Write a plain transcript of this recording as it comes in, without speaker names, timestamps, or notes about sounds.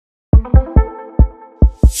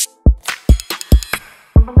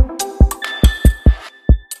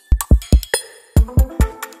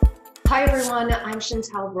Hi everyone, I'm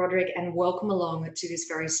Chantal Broderick and welcome along to this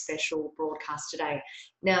very special broadcast today.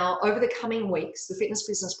 Now, over the coming weeks, the Fitness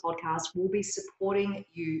Business Podcast will be supporting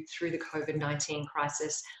you through the COVID-19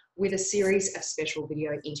 crisis with a series of special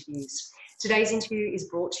video interviews. Today's interview is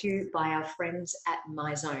brought to you by our friends at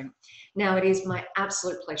MyZone. Now, it is my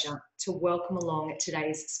absolute pleasure to welcome along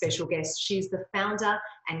today's special guest. She's the founder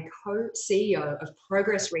and co-CEO of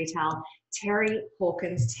Progress Retail, Terry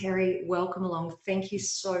Hawkins. Terry, welcome along. Thank you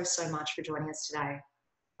so much for joining us today.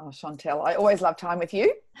 Oh, Chantal, I always love time with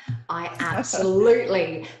you. I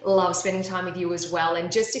absolutely love spending time with you as well.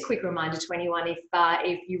 And just a quick reminder to anyone,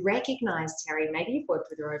 if you recognize Terry, maybe you've worked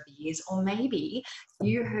with her over the years, or maybe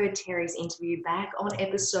you heard Terry's interview back on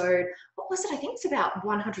episode, what was it? I think it's about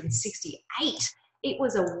 168. It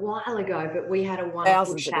was a while ago, but we had a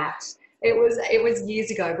wonderful chat. It was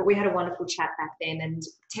years ago, but we had a wonderful chat back then. And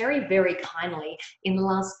Terry very kindly, in the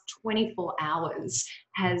last 24 hours,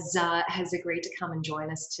 has agreed to come and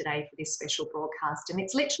join us today for this special broadcast. And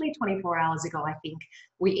it's literally 24 hours ago, I think,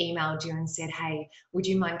 we emailed you and said, hey, would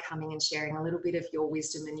you mind coming and sharing a little bit of your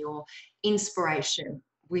wisdom and your inspiration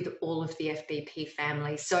with all of the FBP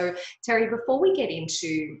family? So, Terry, before we get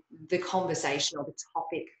into the conversation or the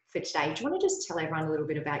topic for today, do you want to just tell everyone a little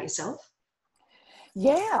bit about yourself?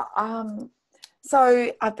 Yeah.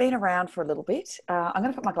 So I've been around for a little bit. I'm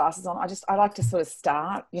going to put my glasses on. I like to sort of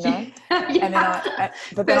start, yeah. And then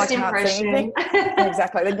but then First I can't see anything.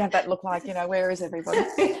 Exactly. Then you have that look like, where is everybody?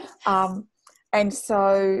 And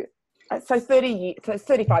so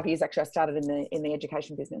 35 years actually, I started in the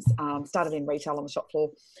education business. Started in retail on the shop floor.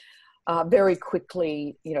 Very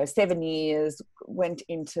quickly, 7 years, went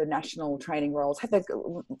into national training roles. Had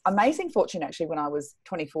the amazing fortune actually when I was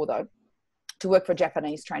 24 though, to work for a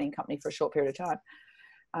Japanese training company for a short period of time.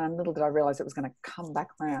 Little did I realize it was going to come back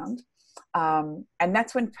around. And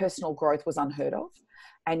that's when personal growth was unheard of.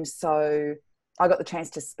 And so I got the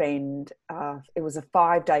chance to spend, it was a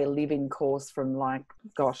 5-day live-in course from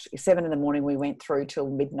 7 in the morning we went through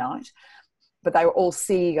till midnight. But they were all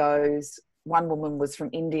CEOs. One woman was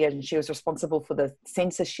from India and she was responsible for the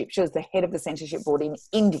censorship. She was the head of the censorship board in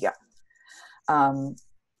India.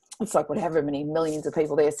 It's like whatever many millions of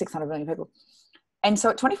people there, 600 million people. And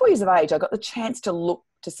so at 24 years of age, I got the chance to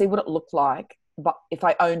see what it looked like, but if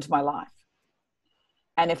I owned my life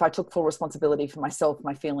and if I took full responsibility for myself,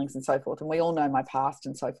 my feelings and so forth. And we all know my past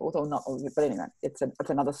and so forth, or not all of it, but anyway, it's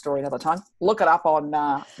another story another time. Look it up on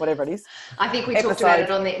whatever it is. I think we talked about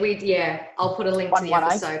it on I'll put a link to the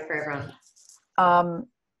episode for everyone.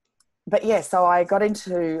 But yeah, so I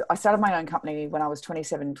started my own company when I was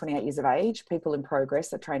 27, 28 years of age, People in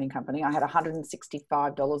Progress, a training company. I had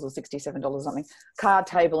 $165 or $67 something, card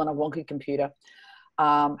table and a wonky computer.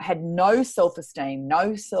 Had no self-esteem,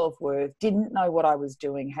 no self-worth, didn't know what I was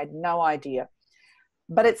doing, had no idea.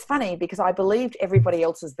 But it's funny because I believed everybody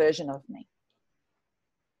else's version of me.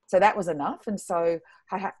 So that was enough. And so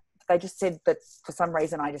they just said that for some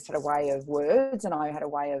reason I just had a way of words and I had a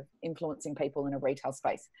way of influencing people in a retail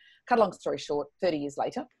space. Cut a long story short, 30 years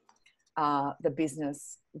later, the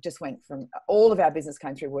business just went from, all of our business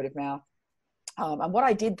came through word of mouth. And what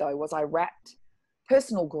I did though was I wrapped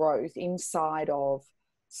personal growth inside of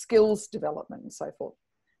skills development and so forth.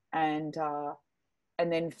 And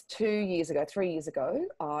then 3 years ago,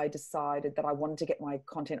 I decided that I wanted to get my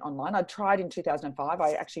content online. I tried in 2005.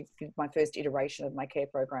 I actually did my first iteration of my care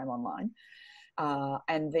program online.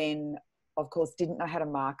 And then, of course, didn't know how to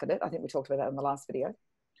market it. I think we talked about that in the last video,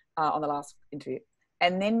 on the last interview.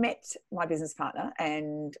 And then met my business partner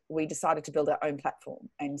and we decided to build our own platform.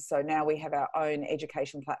 And so now we have our own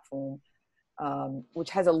education platform, which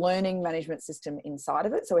has a learning management system inside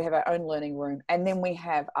of it. So we have our own learning room and then we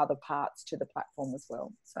have other parts to the platform as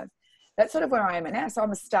well. So that's sort of where I am at now. So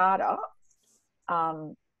I'm a starter.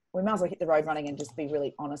 We might as well hit the road running and just be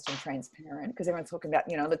really honest and transparent because everyone's talking about,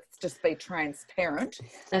 let's just be transparent.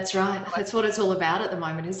 That's right. That's what it's all about at the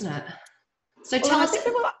moment, isn't it? So tell us.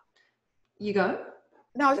 You go.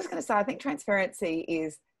 No, I was just going to say, I think transparency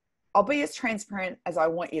is, I'll be as transparent as I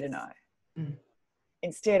want you to know.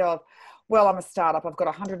 Instead of, well, I'm a startup, I've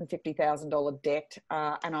got $150,000 debt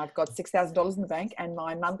and I've got $6,000 in the bank and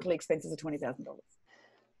my monthly expenses are $20,000.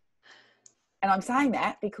 And I'm saying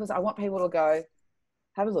that because I want people to go,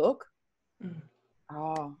 have a look.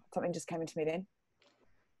 Oh, something just came into me then.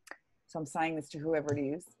 So I'm saying this to whoever it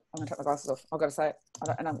is. I'm going to take my glasses off. I've got to say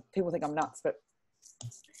it. People think I'm nuts, but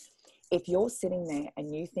if you're sitting there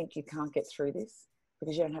and you think you can't get through this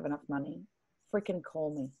because you don't have enough money, freaking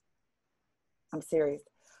call me. I'm serious.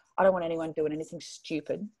 I don't want anyone doing anything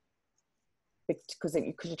stupid because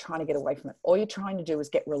you're trying to get away from it. All you're trying to do is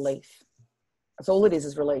get relief. That's all it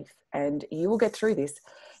is relief. And you will get through this.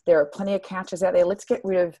 There are plenty of couches out there. Let's get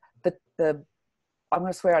rid of the I'm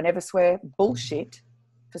going to swear, I never swear, bullshit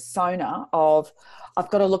persona of I've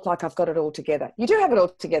got to look like I've got it all together. You do have it all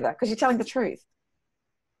together because you're telling the truth.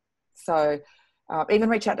 So even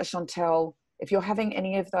reach out to Chantel. If you're having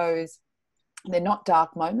any of those, they're not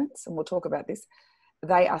dark moments, and we'll talk about this.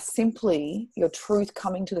 They are simply your truth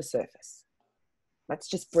coming to the surface. Let's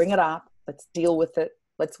just bring it up. Let's deal with it.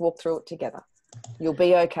 Let's walk through it together. You'll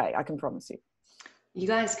be okay. I can promise you. You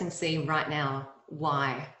guys can see right now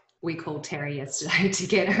why we called Terry yesterday to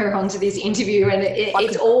get her onto this interview, and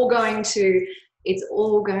it's all going to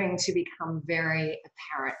become very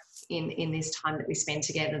apparent in this time that we spent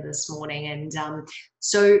together this morning. And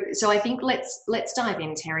so I think let's dive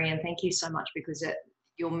in, Terry, and thank you so much, because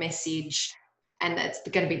your message, and that's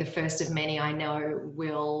going to be the first of many, I know,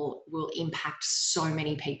 will impact so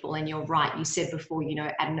many people. And you're right, you said before,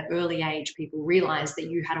 at an early age, people realize that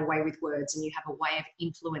you had a way with words and you have a way of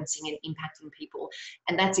influencing and impacting people.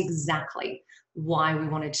 And that's exactly why we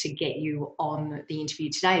wanted to get you on the interview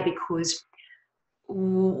today, because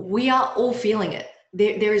we are all feeling it.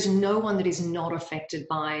 There is no one that is not affected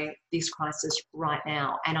by this crisis right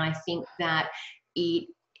now. And I think that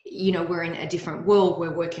we're in a different world.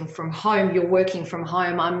 We're working from home. You're working from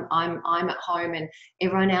home. I'm at home, and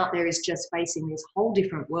everyone out there is just facing this whole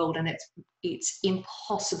different world. And it's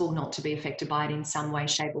impossible not to be affected by it in some way,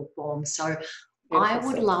 shape, or form. So I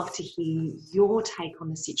would love to hear your take on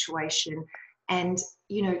the situation. And,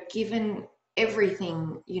 given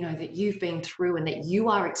everything, that you've been through and that you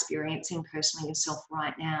are experiencing personally yourself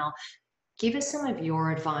right now, give us some of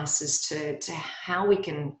your advice as to how we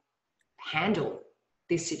can handle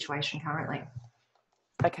this situation currently.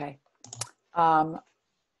 Okay.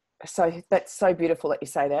 So that's so beautiful that you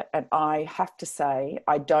say that. And I have to say,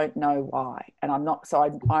 I don't know why. And I'm not, so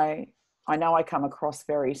I know I come across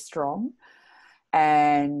very strong,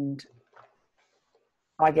 and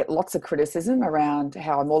I get lots of criticism around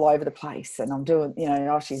how I'm all over the place and I'm doing,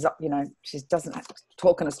 she doesn't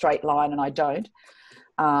talk in a straight line, and I don't.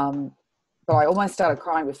 But I almost started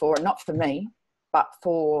crying before, and not for me, but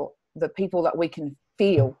for the people that we can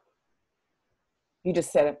feel. You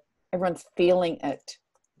just said it. Everyone's feeling it.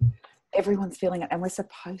 Everyone's feeling it, and we're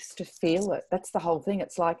supposed to feel it. That's the whole thing.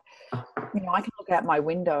 It's like, I can look out my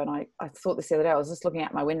window, and I thought this the other day. I was just looking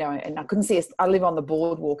out my window, and I couldn't see I live on the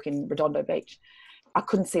boardwalk in Redondo Beach. I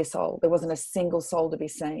couldn't see a soul. There wasn't a single soul to be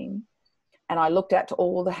seen. And I looked out to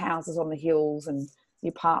all the houses on the hills and the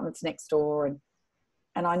apartments next door,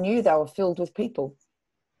 and I knew they were filled with people.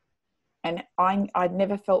 And I'd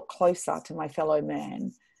never felt closer to my fellow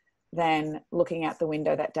man than looking out the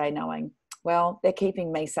window that day, knowing, well, they're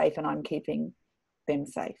keeping me safe and I'm keeping them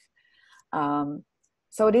safe.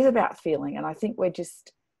 So it is about feeling. And I think we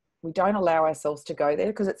don't allow ourselves to go there,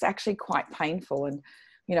 because it's actually quite painful. And,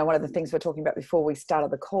 one of the things we're talking about before we started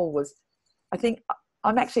the call was, I think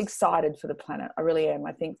I'm actually excited for the planet. I really am.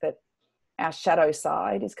 I think that our shadow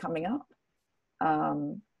side is coming up.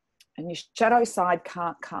 And your shadow side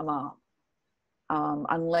can't come up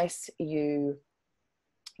unless you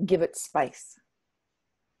give it space.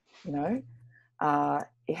 We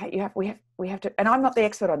have to, and I'm not the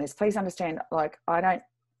expert on this. Please understand, I don't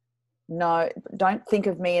know, don't think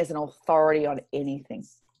of me as an authority on anything.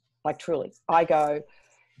 Truly, I go,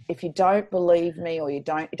 if you don't believe me, or it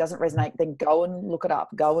doesn't resonate, then go and look it up,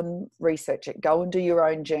 go and research it, go and do your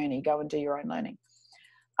own journey, go and do your own learning.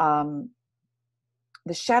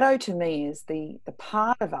 The shadow to me is the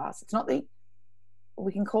part of us. It's not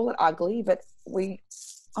we can call it ugly, but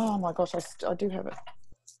oh my gosh, I do have it.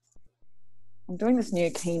 I'm doing this new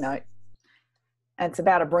keynote, and it's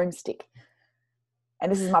about a broomstick.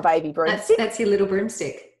 And this is my baby broomstick. That's your little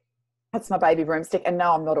broomstick. That's my baby broomstick. And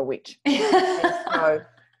no, I'm not a witch. So,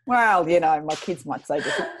 well, my kids might say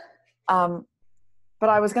this. But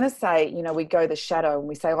I was going to say, we go the shadow, and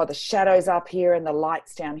we say, oh, the shadow's up here and the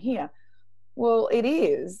light's down here. Well, it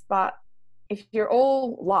is, but if you're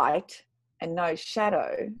all light and no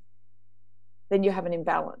shadow, then you have an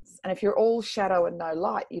imbalance. And if you're all shadow and no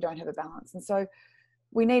light, you don't have a balance. And so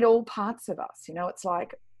we need all parts of us. It's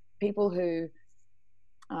like people who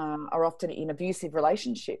are often in abusive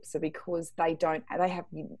relationships are because they have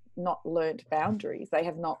not learnt boundaries. They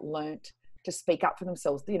have not learnt to speak up for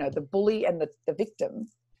themselves. The bully and the victim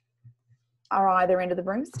are either end of the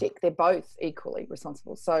broomstick. They're both equally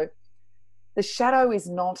responsible. So the shadow is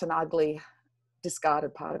not an ugly,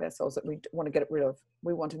 discarded part of ourselves that we want to get rid of.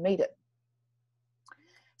 We want to meet it.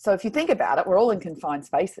 So if you think about it, we're all in confined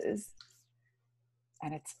spaces,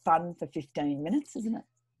 and it's fun for 15 minutes, isn't it?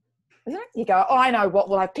 You go, oh, I know what,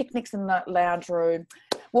 we'll have picnics in the lounge room.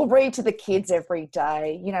 we'll read to the kids every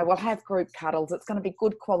day. You know, we'll have group cuddles. It's going to be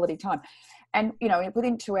good quality time. And, you know,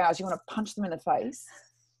 within 2 hours, you want to punch them in the face.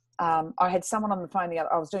 I had someone on the phone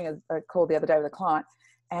I was doing a call the other day with a client,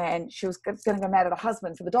 and she was going to go mad at her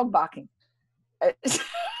husband for the dog barking.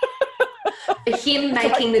 For him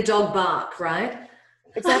making the dog bark, right?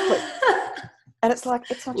 Exactly. And it's like,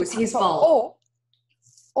 it's not was his fault.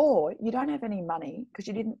 Or you don't have any money because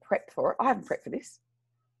you didn't prep for it. I haven't prepped for this.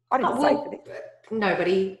 I didn't save for this.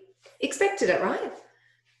 Nobody expected it, right?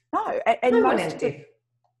 No. And no one did.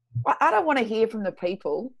 I don't want to hear from the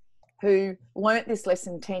people who learnt this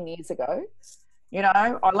lesson 10 years ago. You know,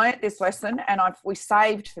 I learnt this lesson and we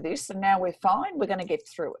saved for this and now we're fine. We're going to get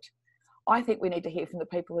through it. I think we need to hear from the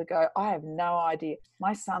people who go, I have no idea.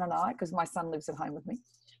 My son and I, because my son lives at home with me,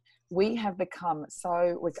 we have become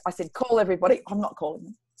I said, call everybody. I'm not calling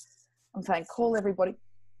them. I'm saying, call everybody.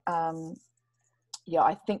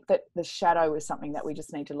 I think that the shadow is something that we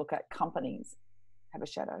just need to look at. Companies have a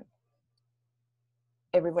shadow.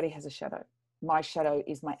 Everybody has a shadow. My shadow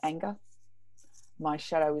is my anger. My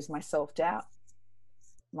shadow is my self-doubt.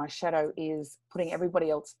 My shadow is putting everybody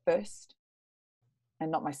else first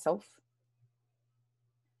and not myself.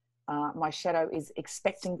 My shadow is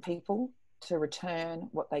expecting people to return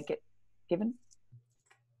what they get given.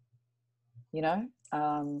 You know?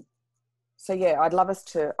 So yeah, I'd love us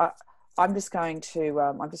to, I'm just going to,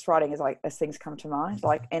 I'm just writing as things come to mind,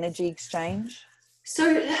 like energy exchange.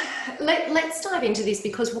 So let's dive into this,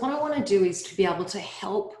 because what I want to do is to be able to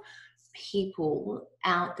help people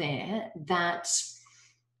out there that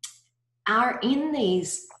are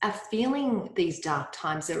feeling these dark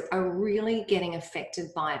times, that are really getting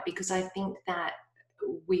affected by it, because I think that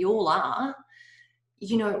we all are.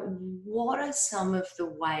 You know, what are some of the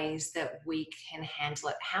ways that we can handle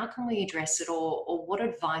it? How can we address it? Or what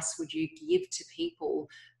advice would you give to people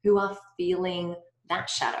who are feeling that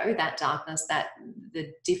shadow, that darkness,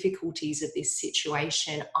 the difficulties of this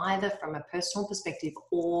situation, either from a personal perspective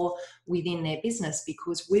or within their business?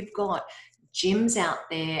 Because we've got gyms out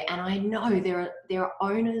there, and I know there are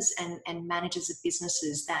owners and managers of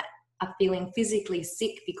businesses that are feeling physically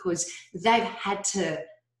sick because they've had to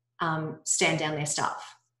stand down their staff.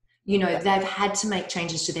 You know, they've had to make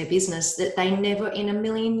changes to their business that they never in a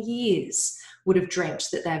million years would have dreamt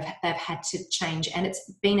that they've had to change, and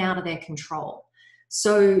it's been out of their control.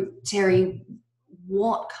 So, Terry,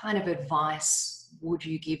 what kind of advice would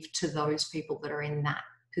you give to those people that are in that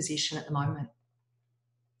position at the moment?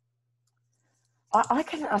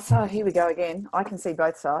 So here we go again. I can see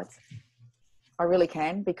both sides. I really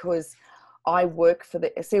can, because I work for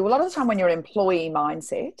see, a lot of the time when you're an employee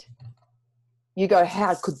mindset, you go,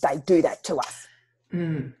 how could they do that to us?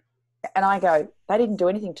 Mm. And I go, they didn't do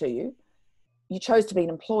anything to you. You chose to be an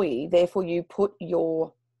employee. Therefore, you put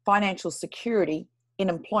your financial security in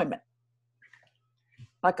employment.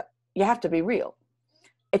 Like, you have to be real.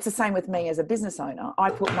 It's the same with me as a business owner. I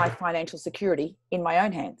put my financial security in my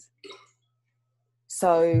own hands.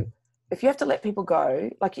 So if you have to let people go,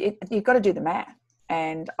 like, you've got to do the math.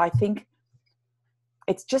 And I think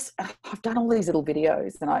it's just, I've done all these little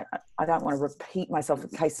videos, and I don't want to repeat myself in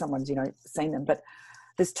case someone's, you know, seen them, but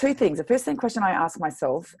there's two things. The first question I ask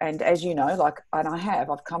myself, and as you know,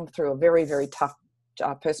 I've come through a very, very tough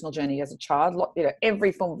personal journey as a child, you know,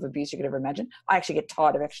 every form of abuse you could ever imagine. I actually get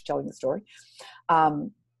tired of actually telling the story.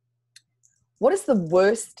 What is the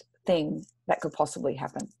worst thing that could possibly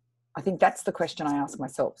happen? I think that's the question I ask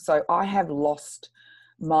myself. So I have lost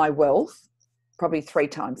my wealth probably 3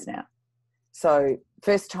 times now. So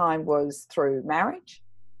first time was through marriage.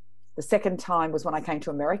 The second time was when I came to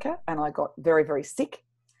America and I got very, very sick.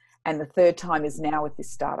 And the third time is now with this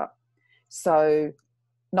startup. So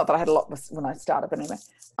not that I had a lot when I started, but anyway.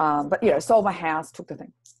 But, you know, sold my house, took the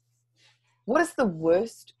thing. What is the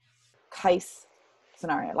worst case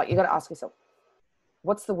scenario? Like, you got to ask yourself,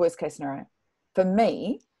 what's the worst case scenario? For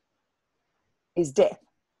me, is death.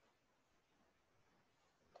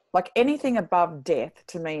 Like, anything above death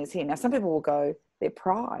to me is here. Now, some people will go, their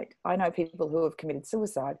pride. I know people who have committed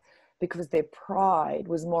suicide because their pride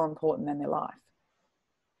was more important than their life.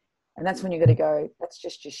 And that's when you got to go, that's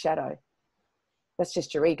just your shadow. That's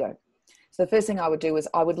just your ego. So the first thing I would do is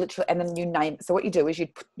I would literally, and then you name it. So what you do is you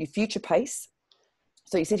future pace.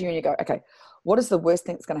 So you sit here and you go, okay, what is the worst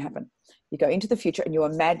thing that's going to happen? You go into the future and you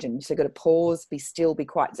imagine. So you've got to pause, be still, be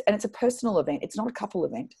quiet. And it's a personal event. It's not a couple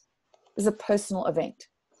event. It's a personal event.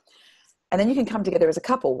 And then you can come together as a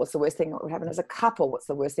couple. What's the worst thing that would happen as a couple? What's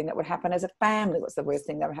the worst thing that would happen as a family? What's the worst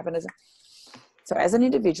thing that would happen So as an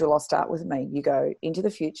individual, I'll start with me. You go into the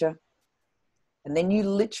future, and then you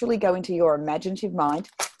literally go into your imaginative mind,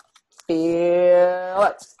 feel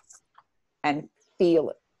it, and feel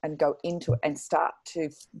it. and go into it and start to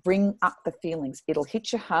bring up the feelings. It'll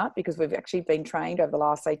hit your heart because we've actually been trained over the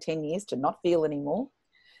last, say, 10 years to not feel anymore.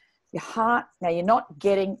 Your heart, now you're not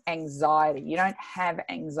getting anxiety. You don't have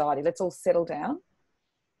anxiety. Let's all settle down.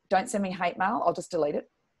 Don't send me hate mail. I'll just delete it.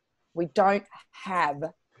 We don't have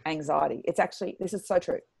anxiety. It's actually, this is so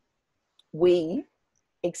true. We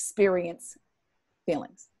experience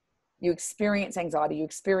feelings. You experience anxiety, you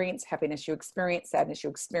experience happiness, you experience sadness, you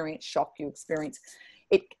experience shock, you experience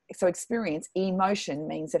it. So experience, emotion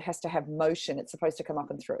means it has to have motion. It's supposed to come up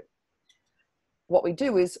and through. What we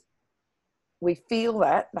do is we feel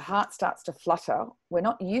that the heart starts to flutter. We're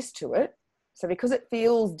not used to it. So because it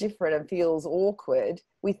feels different and feels awkward,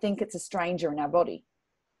 we think it's a stranger in our body.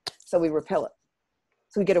 So we repel it.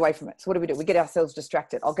 So we get away from it. So what do? We get ourselves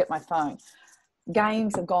distracted. I'll get my phone.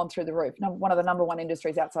 Games have gone through the roof. One of the number one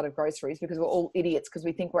industries outside of groceries, because we're all idiots because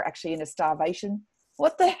we think we're actually in a starvation.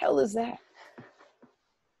 What the hell is that?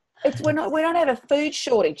 We don't have a food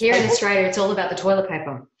shortage. Here in Australia, it's all about the toilet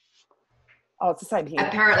paper. Oh, it's the same here.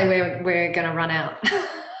 Apparently we're going to run out.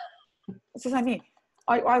 It's the same here.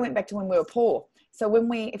 I went back to when we were poor. So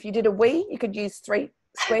if you did a wee, you could use 3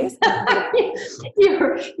 squares.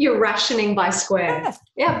 You're rationing by square.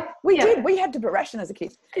 Yeah. We did. We had to ration as a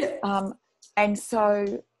kid. Yeah. And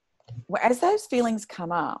so as those feelings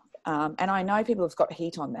come up, and I know people have got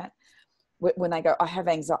heat on that, when they go, I have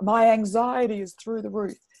anxiety, my anxiety is through the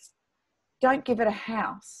roof. Don't give it a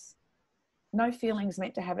house. No feeling's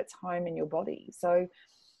meant to have its home in your body. So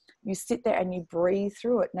you sit there and you breathe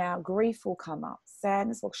through it. Now, grief will come up,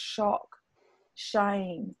 sadness will, shock,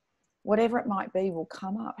 shame, whatever it might be will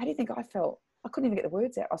come up. How do you think I felt? I couldn't even get the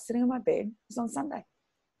words out. I was sitting on my bed. It was on Sunday.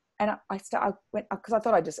 And I went, because I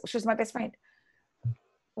thought she was my best friend. I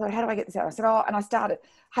thought, how do I get this out? I said, and I started,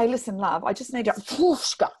 hey, listen, love, I just need you.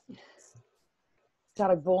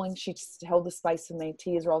 Started bawling. She just held the space for me,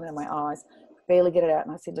 tears rolling down my eyes, barely get it out.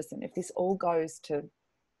 And I said, listen, if this all goes to...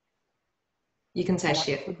 You can say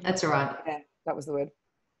shit. That's all right. Yeah, that was the word.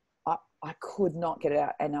 I could not get it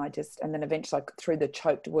out. And then eventually through the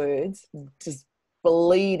choked words, just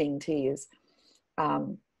bleeding tears, I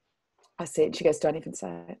said, she goes, don't even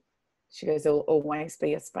say it. She goes, there'll always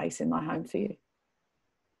be a space in my home for you.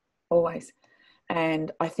 Always.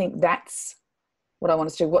 And I think that's what I want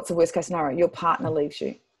us to do. What's the worst case scenario? Your partner leaves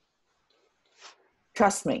you.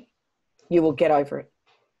 Trust me, you will get over it.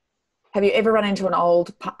 Have you ever run into an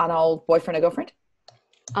old boyfriend or girlfriend?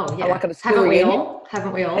 Oh, yeah. Like at a school Haven't we reunion? all?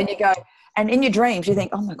 Haven't we all? And you go, and in your dreams, you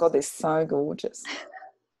think, oh my God, they're so gorgeous.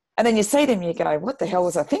 And then you see them, you go, what the hell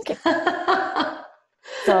was I thinking?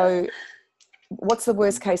 So what's the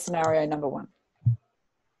worst case scenario, number 1?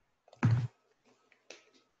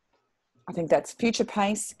 I think that's future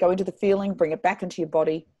pace, go into the feeling, bring it back into your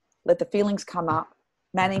body, let the feelings come up,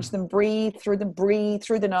 manage them, breathe through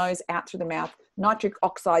the nose, out through the mouth, nitric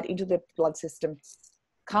oxide into the blood system,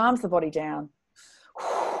 calms the body down.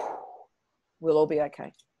 We'll all be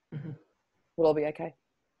okay. Mm-hmm. We'll all be okay.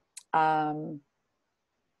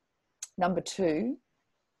 Number 2,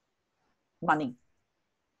 money.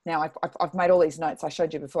 Now, I've made all these notes. I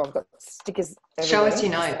showed you before. I've got stickers everywhere. Show us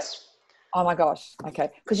your notes. Oh, my gosh. Okay.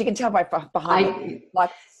 Because you can tell behind me. Like,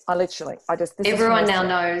 Everyone now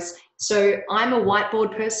knows. So I'm a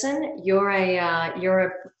whiteboard person. You're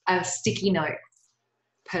a sticky note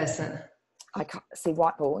person. I can't see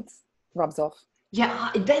whiteboards. Rubs off.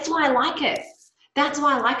 Yeah, that's why I like it. That's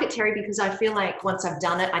why I like it, Terry, because I feel like once I've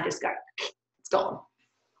done it, I just go, it's gone.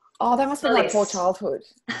 Oh, that must be my poor childhood.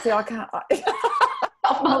 See, I can't.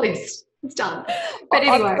 Off my list. It's done. But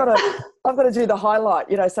anyway. I've got to do the highlight,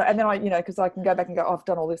 so, and then because I can go back and go, oh, I've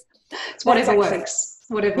done all this. It's whatever works.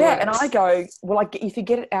 Whatever works. And I go, well, if you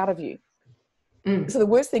get it out of you. So the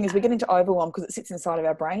worst thing is we get into overwhelm because it sits inside of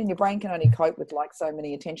our brain, and your brain can only cope with like so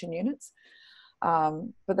many attention units.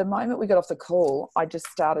 But the moment we got off the call, I just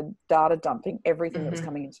started data dumping everything that was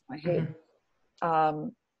coming into my head.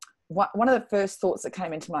 One of the first thoughts that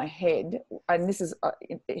came into my head, and this is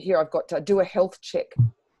here, I've got to do a health check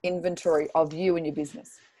inventory of you and your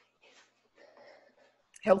business.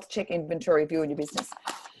 Health check inventory of you and your business.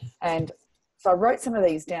 And so I wrote some of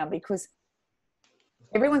these down because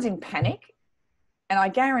everyone's in panic. And I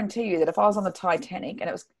guarantee you that if I was on the Titanic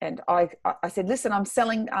and I said, listen, I'm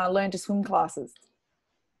selling learn to swim classes,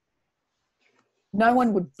 no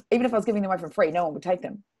one would, even if I was giving them away for free, no one would take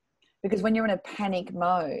them. Because when you're in a panic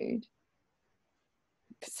mode,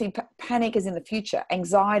 see, panic is in the future.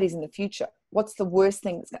 Anxiety is in the future. What's the worst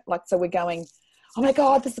thing? So we're going, oh my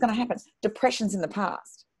God, this is going to happen. Depression's in the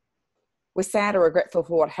past. We're sad or regretful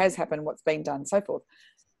for what has happened, what's been done, so forth.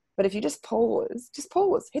 But if you just pause,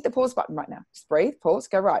 hit the pause button right now. Just breathe, pause,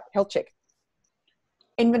 go right, health check.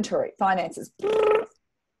 Inventory, finances.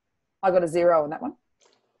 I got a 0 on that one.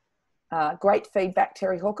 Great feedback,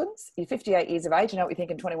 Terry Hawkins. You're 58 years of age. I know what you're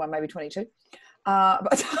thinking, 21, maybe 22.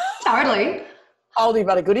 But Totally. Oldie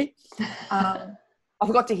but a goodie. I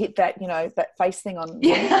forgot to hit that, that face thing on.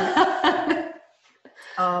 Yeah.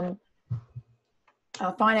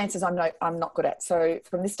 Finances, I'm not good at. So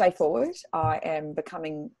from this day forward, I am.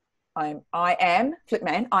 Flipman.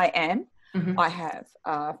 Mm-hmm.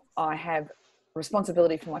 I have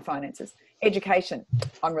responsibility for my finances. Education,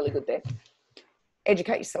 I'm really good there.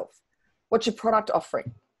 Educate yourself. What's your product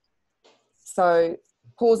offering? So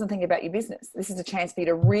pause and think about your business. This is a chance for you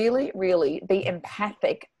to really, really be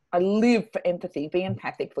empathic. I live for empathy. Be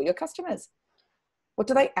empathic for your customers. What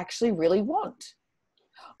do they actually really want?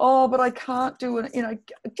 Oh, but I can't do it.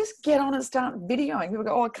 Just get on and start videoing. People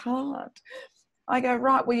go, oh, I can't. I go,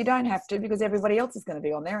 right, well, you don't have to, because everybody else is going to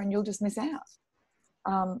be on there and you'll just miss out.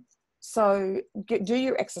 So do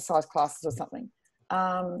your exercise classes or something.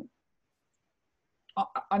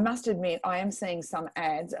 I must admit, I am seeing some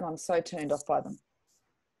ads and I'm so turned off by them.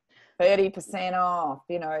 30% off,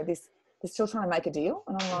 they're still trying to make a deal.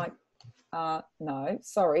 And I'm like, no,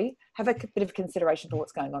 sorry. Have a bit of consideration for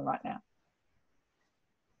what's going on right now.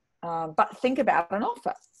 But think about an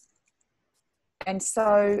offer. And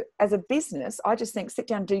so as a business, I just think, sit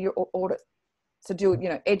down, do your audit. So do,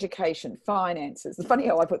 education, finances. It's funny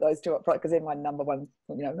how I put those two up, because they're my number one,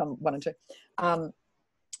 number 1 and 2.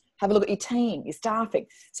 Have a look at your team, your staffing.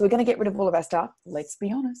 So we're going to get rid of all of our staff. Let's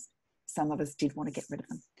be honest. Some of us did want to get rid of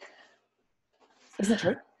them. Isn't it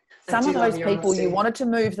true? Some of those people, you wanted to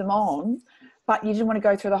move them on, but you didn't want to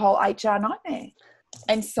go through the whole HR nightmare.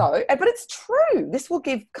 And so, but it's true. This will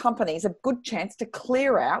give companies a good chance to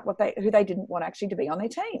clear out who they didn't want actually to be on their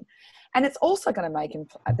team. And it's also going to make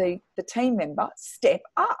the team member step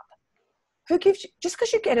up. Who gives you, just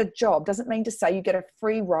because you get a job doesn't mean to say you get a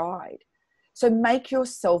free ride. So make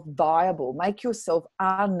yourself viable, make yourself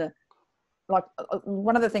like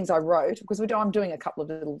one of the things I wrote, because I'm doing a couple of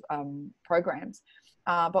little programs,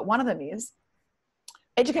 but one of them is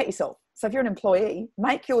educate yourself. So if you're an employee,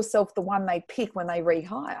 make yourself the one they pick when they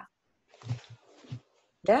rehire.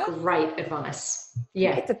 Yeah. Great advice.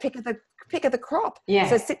 Yeah. It's a pick of the crop. Yeah.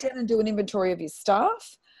 So sit down and do an inventory of your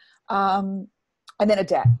staff, and then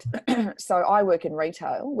adapt. So I work in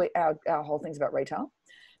retail. Our whole thing's about retail.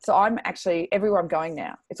 So I'm actually, everywhere I'm going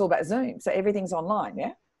now, it's all about Zoom. So everything's online,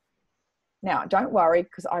 yeah? Now, don't worry,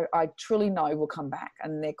 because I truly know we'll come back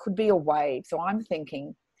and there could be a wave. So I'm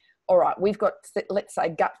thinking, all right, we've got, let's say,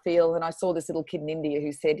 gut feel. And I saw this little kid in India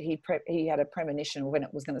who said he had a premonition of when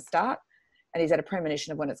it was going to start, and he's had a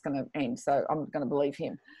premonition of when it's going to end. So I'm going to believe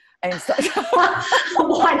him. And so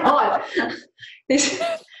why not?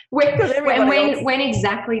 When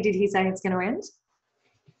exactly did he say it's going to end?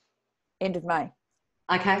 End of May.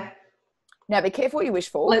 Okay. Now be careful what you wish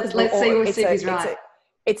for. Let's see if he's right.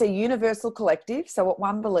 It's a universal collective. So what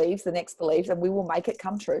one believes, the next believes, and we will make it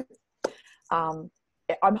come true.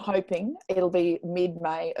 I'm hoping it'll be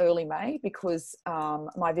mid-May, early May, because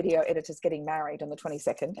my video editor's getting married on the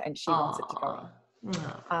 22nd and she wants it to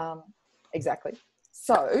go. Exactly.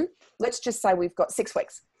 So let's just say we've got 6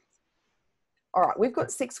 weeks. All right, we've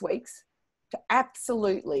got 6 weeks to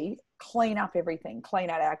absolutely clean up everything, clean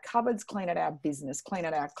out our cupboards, clean out our business, clean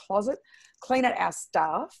out our closet, clean out our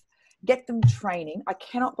staff, get them training. I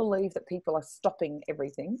cannot believe that people are stopping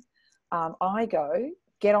everything. I go,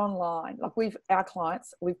 get online. Like our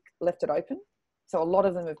clients, we've left it open. So a lot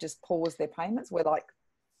of them have just paused their payments. We're like,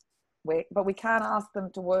 but we can't ask them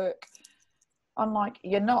to work. I'm like,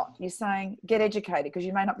 you're not. You're saying get educated, because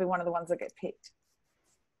you may not be one of the ones that get picked.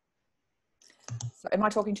 So am I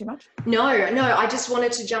talking too much? No. I just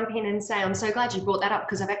wanted to jump in and say I'm so glad you brought that up,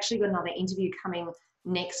 because I've actually got another interview coming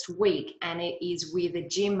next week, and it is with a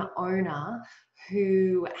gym owner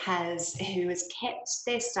who has kept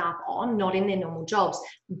their staff on, not in their normal jobs,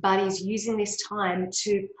 but is using this time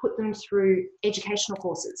to put them through educational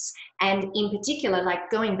courses. And in particular, like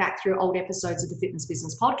going back through old episodes of the Fitness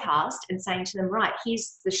Business podcast and saying to them, right,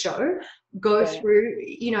 here's the show, go through,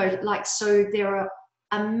 so there are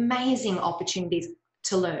amazing opportunities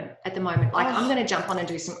to learn at the moment. Like I'm going to jump on and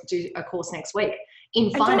do a course next week in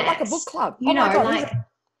finance. Do it like a book club.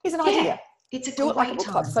 Here's an idea. It's a do it like a book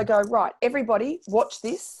club. So go, right, everybody watch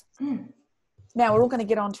this. Now we're all going to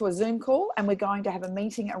get onto a Zoom call and we're going to have a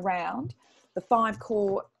meeting around the 5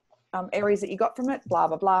 core areas that you got from it, blah,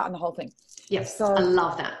 blah, blah, and the whole thing. Yes, so I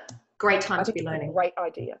love that. Great time to be learning. Great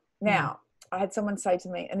idea. Now, I had someone say to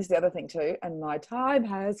me, and this is the other thing too, and my time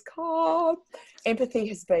has come. Empathy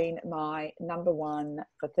has been my number one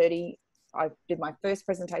for 30. I did my first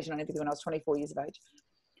presentation on empathy when I was 24 years of age.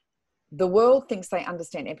 the world thinks they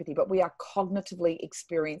understand empathy, but we are cognitively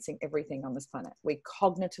experiencing everything on this planet. We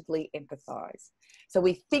cognitively empathize. So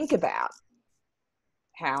we think about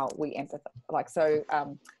how we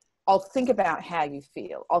empathize. I'll think about how you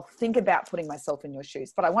feel. I'll think about putting myself in your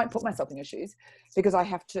shoes, but I won't put myself in your shoes because I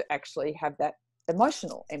have to actually have that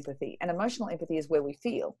emotional empathy. And emotional empathy is where we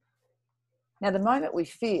feel. Now, the moment we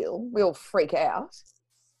feel, we all freak out,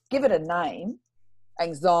 give it a name,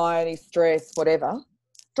 anxiety, stress, whatever,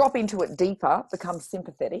 drop into it deeper, become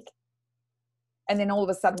sympathetic. And then all of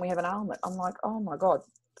a sudden we have an ailment. I'm like, oh my God,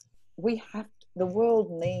 the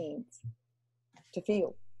world needs to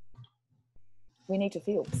feel. We need to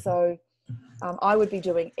feel. So I would be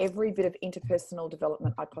doing every bit of interpersonal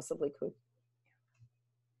development I possibly could.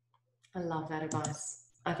 I love that advice.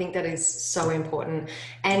 I think that is so important.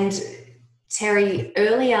 And Terry,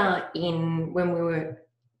 earlier when we were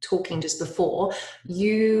talking just before,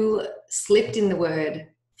 you slipped in the word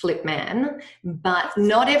flip man, but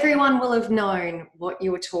not everyone will have known what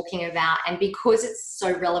you were talking about. And because it's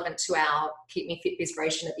so relevant to our Keep Me Fit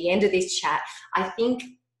Inspiration at the end of this chat, I think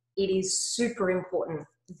it is super important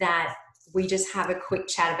that we just have a quick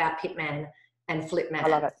chat about Pitman and Flipman. I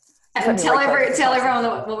love it. And tell everyone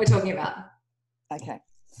what we're talking about. Okay.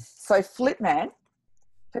 So Flipman.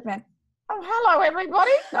 Oh, hello,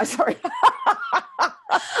 everybody. No, sorry.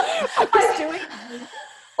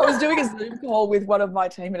 I was doing a Zoom call with one of my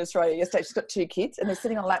team in Australia yesterday. She's got 2 kids and they're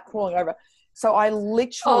sitting on a lap crawling over. So I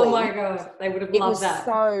literally... Oh my God, they would have loved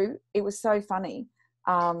that. It was so funny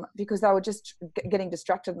because they were just getting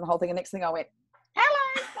distracted in the whole thing. And next thing I went,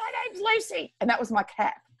 hello, my name's Lucy. And that was my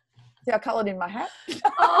cap. See, I coloured in my hat.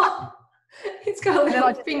 Oh, it's got a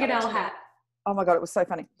little fingernail hat. Oh my God, it was so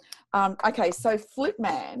funny. Okay, so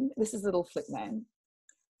Flipman, this is little Flipman.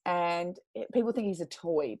 And people think he's a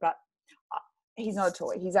toy, but he's not a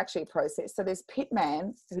toy. He's actually a process. So there's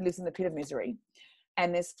Pitman, who lives in the pit of misery,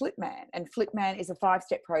 and there's Flipman. And Flipman is a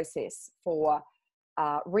 5-step process for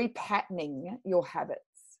repatterning your habits.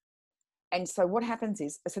 And so what happens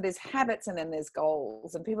is, so there's habits and then there's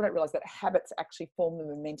goals. And people don't realize that habits actually form the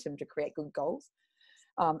momentum to create good goals.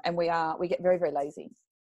 And we get very, very lazy.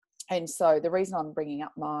 And so the reason I'm bringing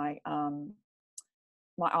up my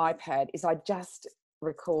iPad is I just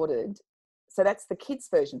recorded. So that's the kids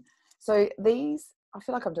version. So these, I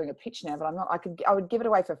feel like I'm doing a pitch now, but I'm not. I would give it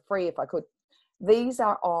away for free if I could. These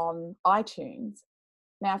are on iTunes.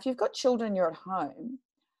 Now, if you've got children and you're at home,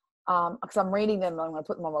 because I'm reading them, I'm going to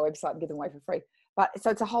put them on my website and give them away for free. But so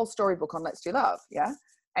it's a whole storybook on Let's Do Love, yeah.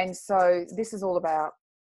 And so this is all about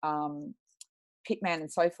Pitman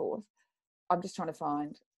and so forth. I'm just trying to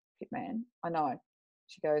find Pitman. I know.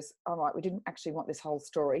 She goes, all right, we didn't actually want this whole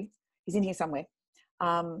story. He's in here somewhere.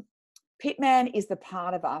 Pitman is the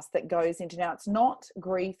part of us that goes into, now it's not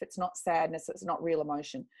grief, it's not sadness, it's not real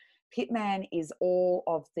emotion. Pitman is all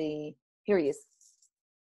of the, here he is.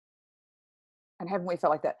 And haven't we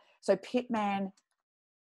felt like that? So Pitman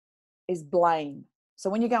is blame. So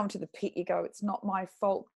when you go into the pit, you go, it's not my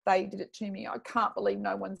fault. They did it to me. I can't believe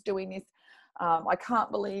no one's doing this. I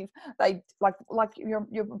can't believe they, like your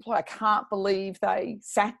employer, I can't believe they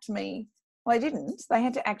sacked me. Well, they didn't. They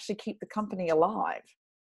had to actually keep the company alive.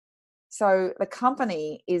 So the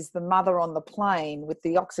company is the mother on the plane with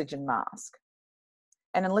the oxygen mask.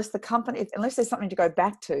 And unless there's something to go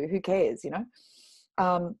back to, who cares, you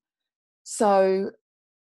know? So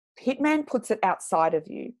Pitman puts it outside of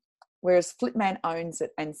you, whereas Flipman owns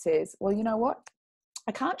it and says, well, you know what?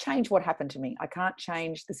 I can't change what happened to me. I can't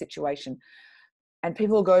change the situation. And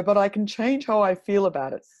people will go, but I can change how I feel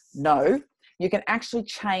about it. No, you can actually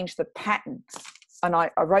change the pattern. And I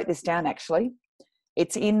wrote this down actually.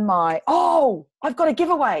 It's in my, I've got a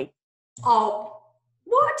giveaway. Oh,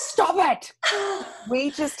 what? Stop it.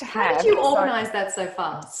 We just have. How did you organise that so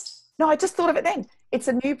fast? No, I just thought of it then. It's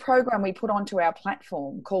a new program we put onto our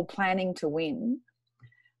platform called Planning to Win.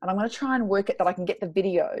 And I'm going to try and work it that I can get the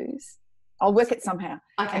videos. I'll work it somehow.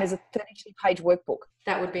 Okay. And there's a 32-page workbook.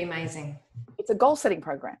 That would be amazing. It's a goal-setting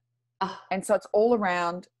program. And so it's all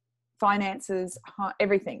around finances,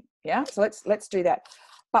 everything. Yeah. So let's do that.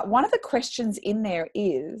 But one of the questions in there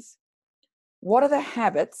is, what are the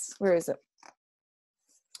habits? Where is it?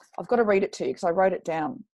 I've got to read it to you because I wrote it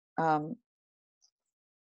down. Here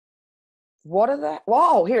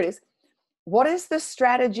it is. What is the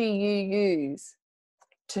strategy you use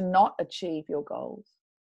to not achieve your goals?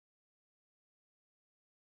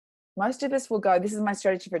 Most of us will go, this is my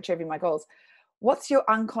strategy for achieving my goals. What's your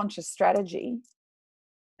unconscious strategy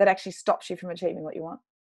that actually stops you from achieving what you want?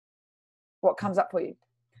 What comes up for you?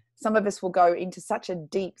 Some of us will go into such a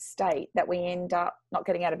deep state that we end up not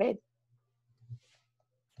getting out of bed.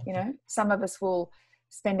 You know, some of us will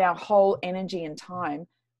spend our whole energy and time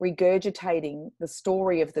regurgitating the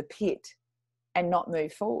story of the pit and not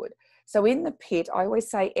move forward. So in the pit, I always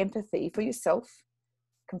say empathy for yourself,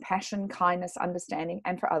 compassion, kindness, understanding,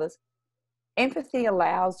 and for others. Empathy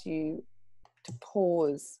allows you to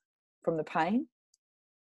pause from the pain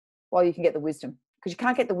while you can get the wisdom, because you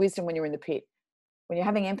can't get the wisdom when you're in the pit. When you're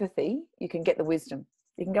having empathy, you can get the wisdom.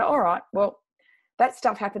 You can go, all right, well, that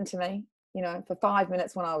stuff happened to me, you know, for 5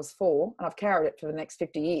 minutes when I was 4, and I've carried it for the next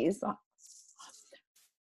 50 years.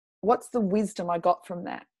 What's the wisdom I got from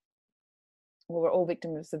that? Well, we're all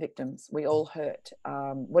victims of victims. We all hurt,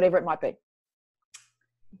 whatever it might be.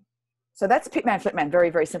 So that's Pitman, Flipman, very,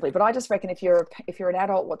 very simply. But I just reckon if you're an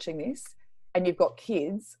adult watching this and you've got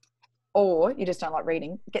kids, or you just don't like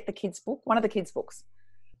reading, get the kids' book, one of the kids' books.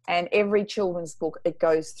 And every children's book, it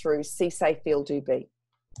goes through see, say, feel, do, be.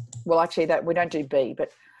 Well, actually, that we don't do be,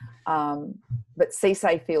 but see,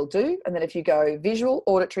 say, feel, do. And then if you go visual,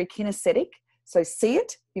 auditory, kinesthetic, so see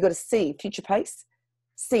it, you've got to see, future pace,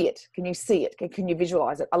 see it. Can you see it? Can you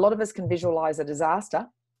visualize it? A lot of us can visualize a disaster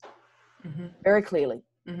very clearly.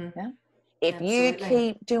 Yeah? If you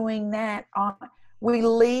keep doing that, we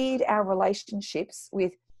lead our relationships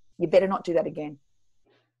with, you better not do that again.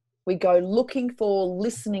 We go looking for,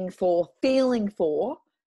 listening for, feeling for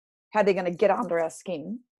how they're going to get under our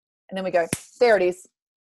skin. And then we go, there it is.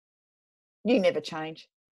 You never change.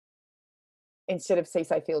 Instead of see,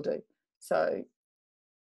 say, feel, do. So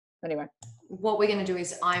anyway. What we're going to do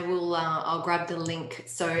is I'll grab the link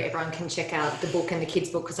so everyone can check out the book and the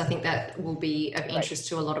kids' book, because I think that will be of interest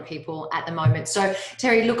to a lot of people at the moment. So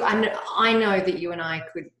Terry, look, I know that you and I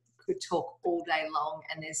could talk all day long,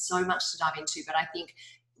 and there's so much to dive into, but I think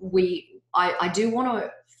I do want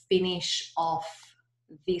to finish off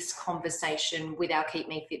this conversation with our Keep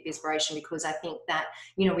Me Fit Inspiration, because I think that,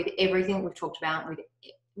 you know, with everything we've talked about, with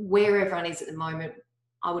where everyone is at the moment,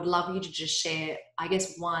 I would love you to just share, I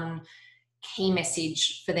guess, one key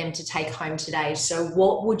message for them to take home today. So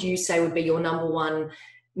what would you say would be your number one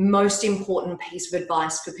most important piece of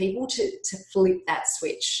advice for people to flip that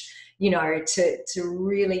switch, you know, to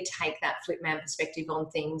really take that flip man perspective on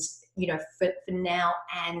things, you know, for now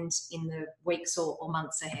and in the weeks or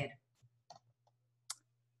months ahead?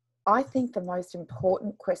 I think the most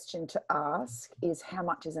important question to ask is, how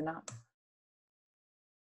much is enough?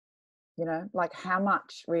 You know, like, how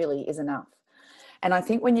much really is enough? And I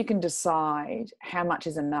think when you can decide how much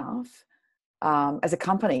is enough, as a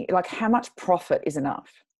company, like, how much profit is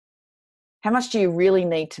enough? How much do you really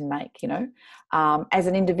need to make, you know? As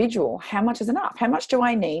an individual, how much is enough? How much do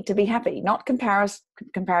I need to be happy? Not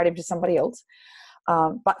comparative to somebody else,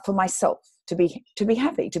 but for myself to be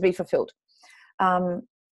happy, to be fulfilled.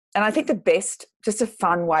 And I think the best, just a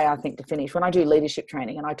fun way, I think, to finish, when I do leadership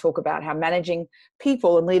training and I talk about how managing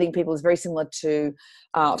people and leading people is very similar to,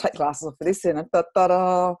 I'll take the glasses off for this, and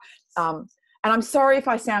I'm sorry if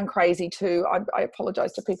I sound crazy too. I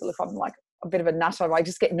apologize to people if I'm like a bit of a nutter. I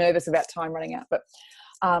just get nervous about time running out, but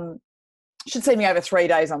should see me over 3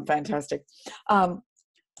 days. I'm fantastic.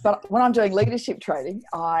 But when I'm doing leadership training,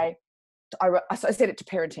 I said it to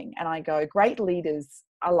parenting, and I go, great leaders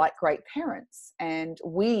are like great parents, and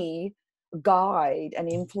we guide and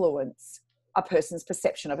influence a person's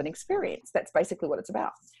perception of an experience. That's basically what it's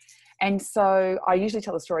about. And so I usually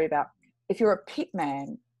tell a story about, if you're a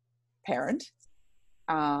pitman parent,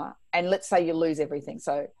 and let's say you lose everything.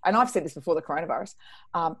 So, and I've said this before the coronavirus.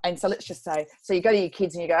 And so let's just say, so you go to your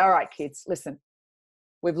kids and you go, all right, kids, listen,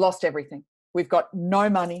 we've lost everything. We've got no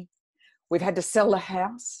money. We've had to sell the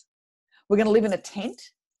house. We're going to live in a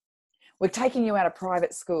tent. We're taking you out of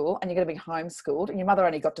private school and you're going to be homeschooled, and your mother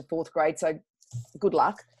only got to 4th grade. So good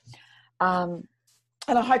luck. And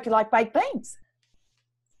I hope you like baked beans.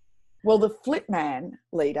 Well, the flip man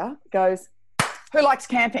leader goes, who likes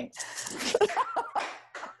camping?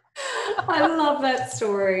 I love that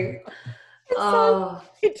story. So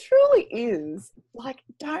it truly is like,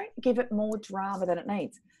 don't give it more drama than it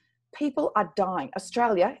needs. People are dying.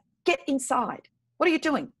 Australia, get inside. What are you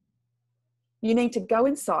doing? You need to go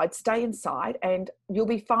inside, stay inside, and you'll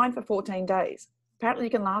be fine for 14 days. Apparently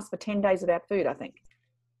you can last for 10 days without food, I think.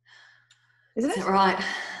 Isn't it? Is that right?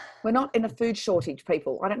 We're not in a food shortage,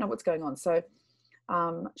 people. I don't know what's going on. So,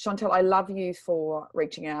 Chantel, I love you for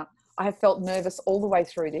reaching out. I have felt nervous all the way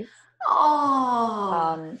through this.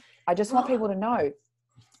 I just want people to know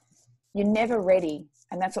you're never ready,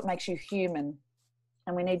 and that's what makes you human,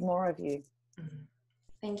 and we need more of you.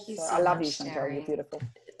 Thank you so so much, I love you, Chantel. Terry. You're beautiful.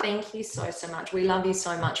 Thank you so much. We love you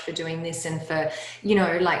so much for doing this, and for, you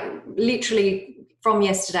know, like literally from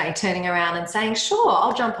yesterday, turning around and saying, sure,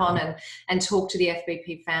 I'll jump on and talk to the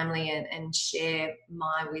FBP family and share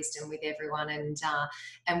my wisdom with everyone. And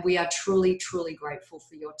we are truly, truly grateful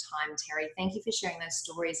for your time, Terry. Thank you for sharing those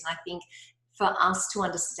stories. And I think for us to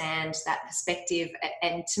understand that perspective,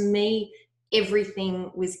 and to me,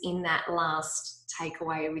 everything was in that last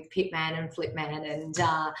takeaway with Pitman and Flipman,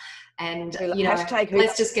 and you know,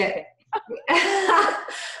 let's just get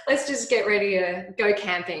ready to go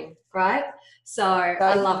camping, right? So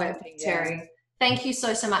I love it, Terry. Yeah. Thank you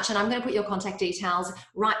so much. And I'm going to put your contact details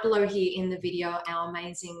right below here in the video. Our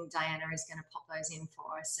amazing Diana is going to pop those in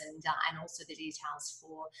for us, and also the details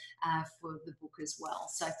for the book as well.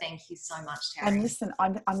 So thank you so much, Terry. And listen,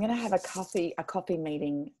 I'm going to have a coffee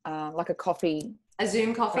meeting, a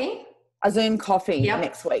Zoom coffee. A Zoom coffee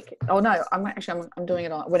next week. Oh no, I'm doing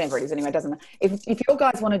it on whenever it is. Anyway, it doesn't matter. If you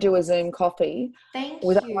guys want to do a Zoom coffee, thank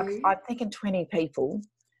with you. Like, I'm thinking 20 people,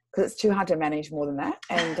 because it's too hard to manage more than that.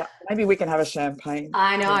 And maybe we can have a champagne.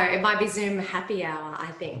 I know, it might be Zoom happy hour.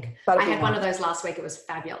 I think I had one of those last week. It was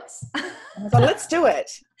fabulous. So let's do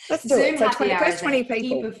it. Let's do Zoom it. So happy hour is 20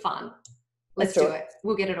 people. Heap of fun. Let's do it.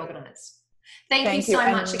 We'll get it organised. Thank you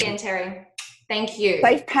so much again, Terry. Thank you.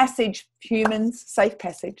 Safe passage, humans. Safe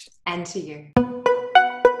passage. And to you.